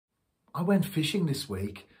I went fishing this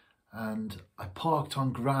week and I parked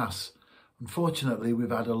on grass. Unfortunately,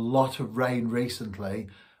 we've had a lot of rain recently.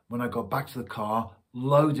 When I got back to the car,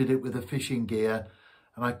 loaded it with the fishing gear,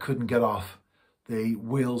 and I couldn't get off. The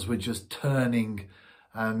wheels were just turning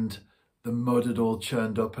and the mud had all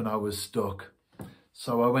churned up and I was stuck.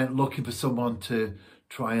 So I went looking for someone to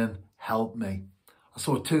try and help me. I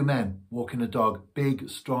saw two men walking a dog, big,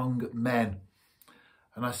 strong men.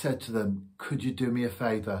 And I said to them, could you do me a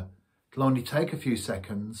favour? It'll only take a few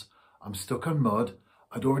seconds. I'm stuck on mud.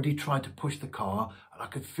 I'd already tried to push the car and I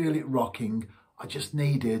could feel it rocking. I just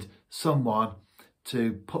needed someone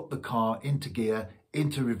to put the car into gear,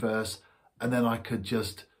 into reverse, and then I could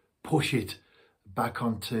just push it back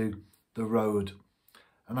onto the road.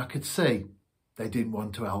 And I could see they didn't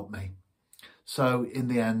want to help me. So in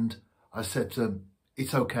the end, I said to them,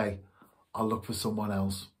 it's okay, I'll look for someone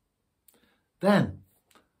else. Then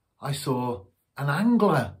I saw an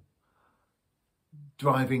angler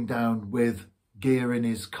driving down with gear in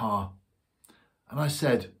his car. And I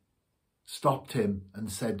stopped him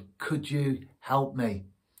and said, could you help me?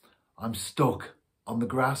 I'm stuck on the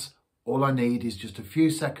grass. All I need is just a few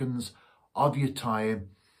seconds of your time.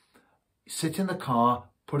 Sit in the car,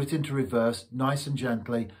 put it into reverse, nice and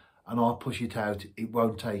gently, and I'll push it out. It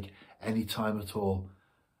won't take any time at all.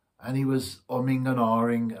 And he was umming and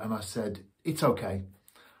ahhing, and I said, it's okay,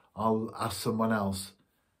 I'll ask someone else.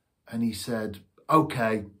 And he said,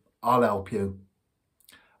 okay, I'll help you.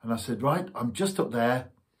 And I said, right, I'm just up there,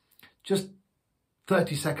 just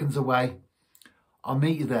 30 seconds away. I'll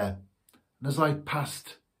meet you there. And as I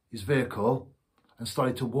passed his vehicle and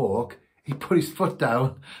started to walk, he put his foot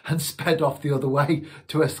down and sped off the other way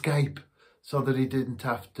to escape so that he didn't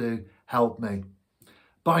have to help me.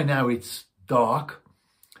 By now it's dark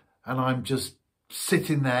and I'm just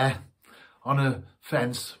sitting there on a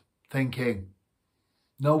fence thinking,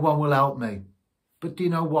 no one will help me. But do you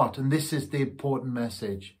know what? And this is the important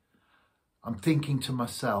message. I'm thinking to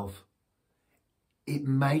myself, it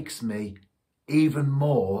makes me even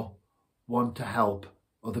more want to help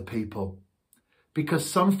other people. Because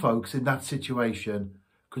some folks in that situation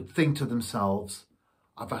could think to themselves,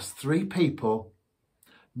 I've asked 3 people,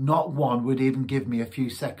 not one would even give me a few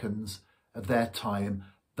seconds of their time.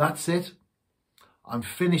 That's it. I'm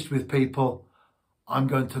finished with people. I'm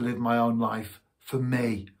going to live my own life for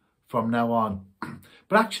me from now on.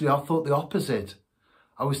 But actually, I thought the opposite.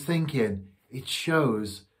 I was thinking it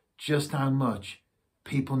shows just how much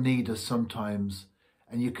people need us sometimes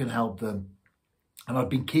and you can help them. And I've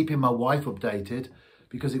been keeping my wife updated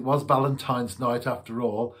because it was Valentine's night after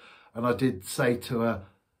all. And I did say to her,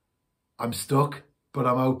 I'm stuck, but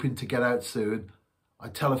I'm hoping to get out soon. I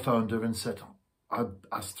telephoned her and said, I've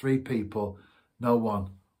asked 3 people, no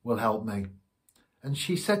one will help me. And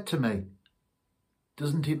she said to me,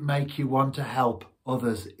 doesn't it make you want to help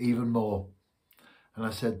others even more? And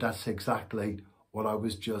I said, that's exactly what I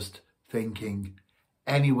was just thinking.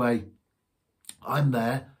 Anyway, I'm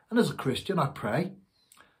there. And as a Christian, I pray.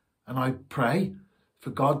 And I pray for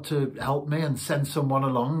God to help me and send someone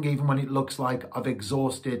along, even when it looks like I've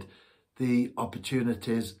exhausted the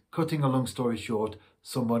opportunities. Cutting a long story short,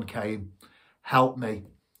 someone came, helped me,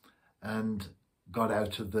 and got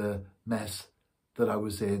out of the mess that I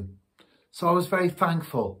was in. So I was very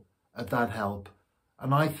thankful at that help.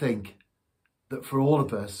 And I think that for all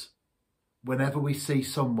of us, whenever we see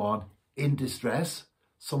someone in distress,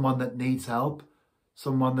 someone that needs help,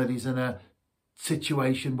 someone that is in a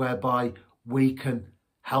situation whereby we can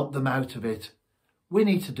help them out of it, we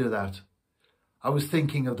need to do that. I was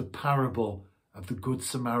thinking of the parable of the Good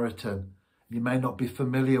Samaritan. You may not be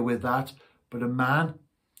familiar with that, but a man,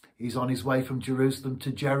 he's on his way from Jerusalem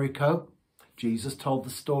to Jericho. Jesus told the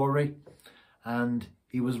story, and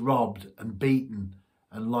he was robbed and beaten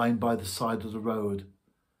and lying by the side of the road.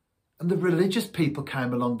 And the religious people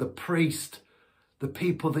came along, the priest, the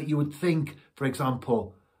people that you would think, for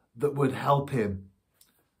example, that would help him.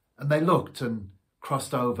 And they looked and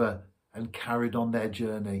crossed over and carried on their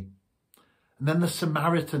journey. And then the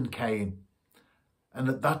Samaritan came. And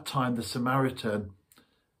at that time, the Samaritan,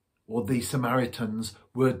 or the Samaritans,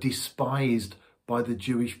 were despised by the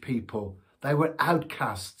Jewish people. They were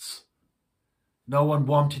outcasts. No one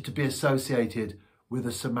wanted to be associated with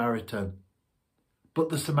a Samaritan. But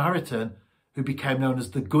the Samaritan, who became known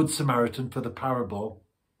as the Good Samaritan for the parable,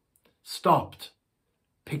 stopped,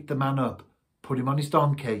 picked the man up, put him on his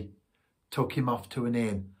donkey, took him off to an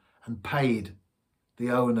inn and paid the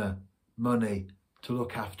owner money to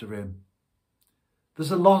look after him.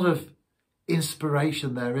 There's a lot of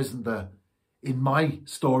inspiration there, isn't there? In my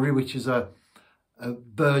story, which is a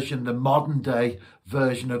version, the modern day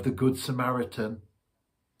version of the Good Samaritan.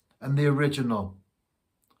 and the original.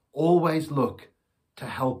 Always look to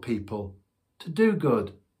help people, to do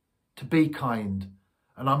good, to be kind.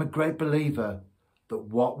 And I'm a great believer that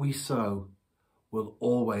what we sow will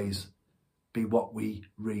always be what we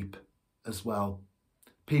reap as well.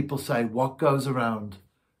 People say what goes around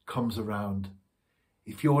comes around.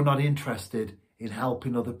 If you're not interested in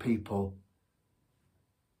helping other people,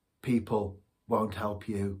 people won't help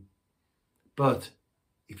you. But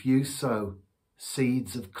if you sow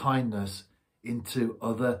seeds of kindness into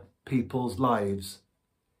other people's lives,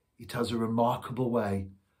 it has a remarkable way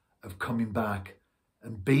of coming back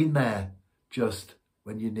and being there just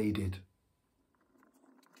when you need it.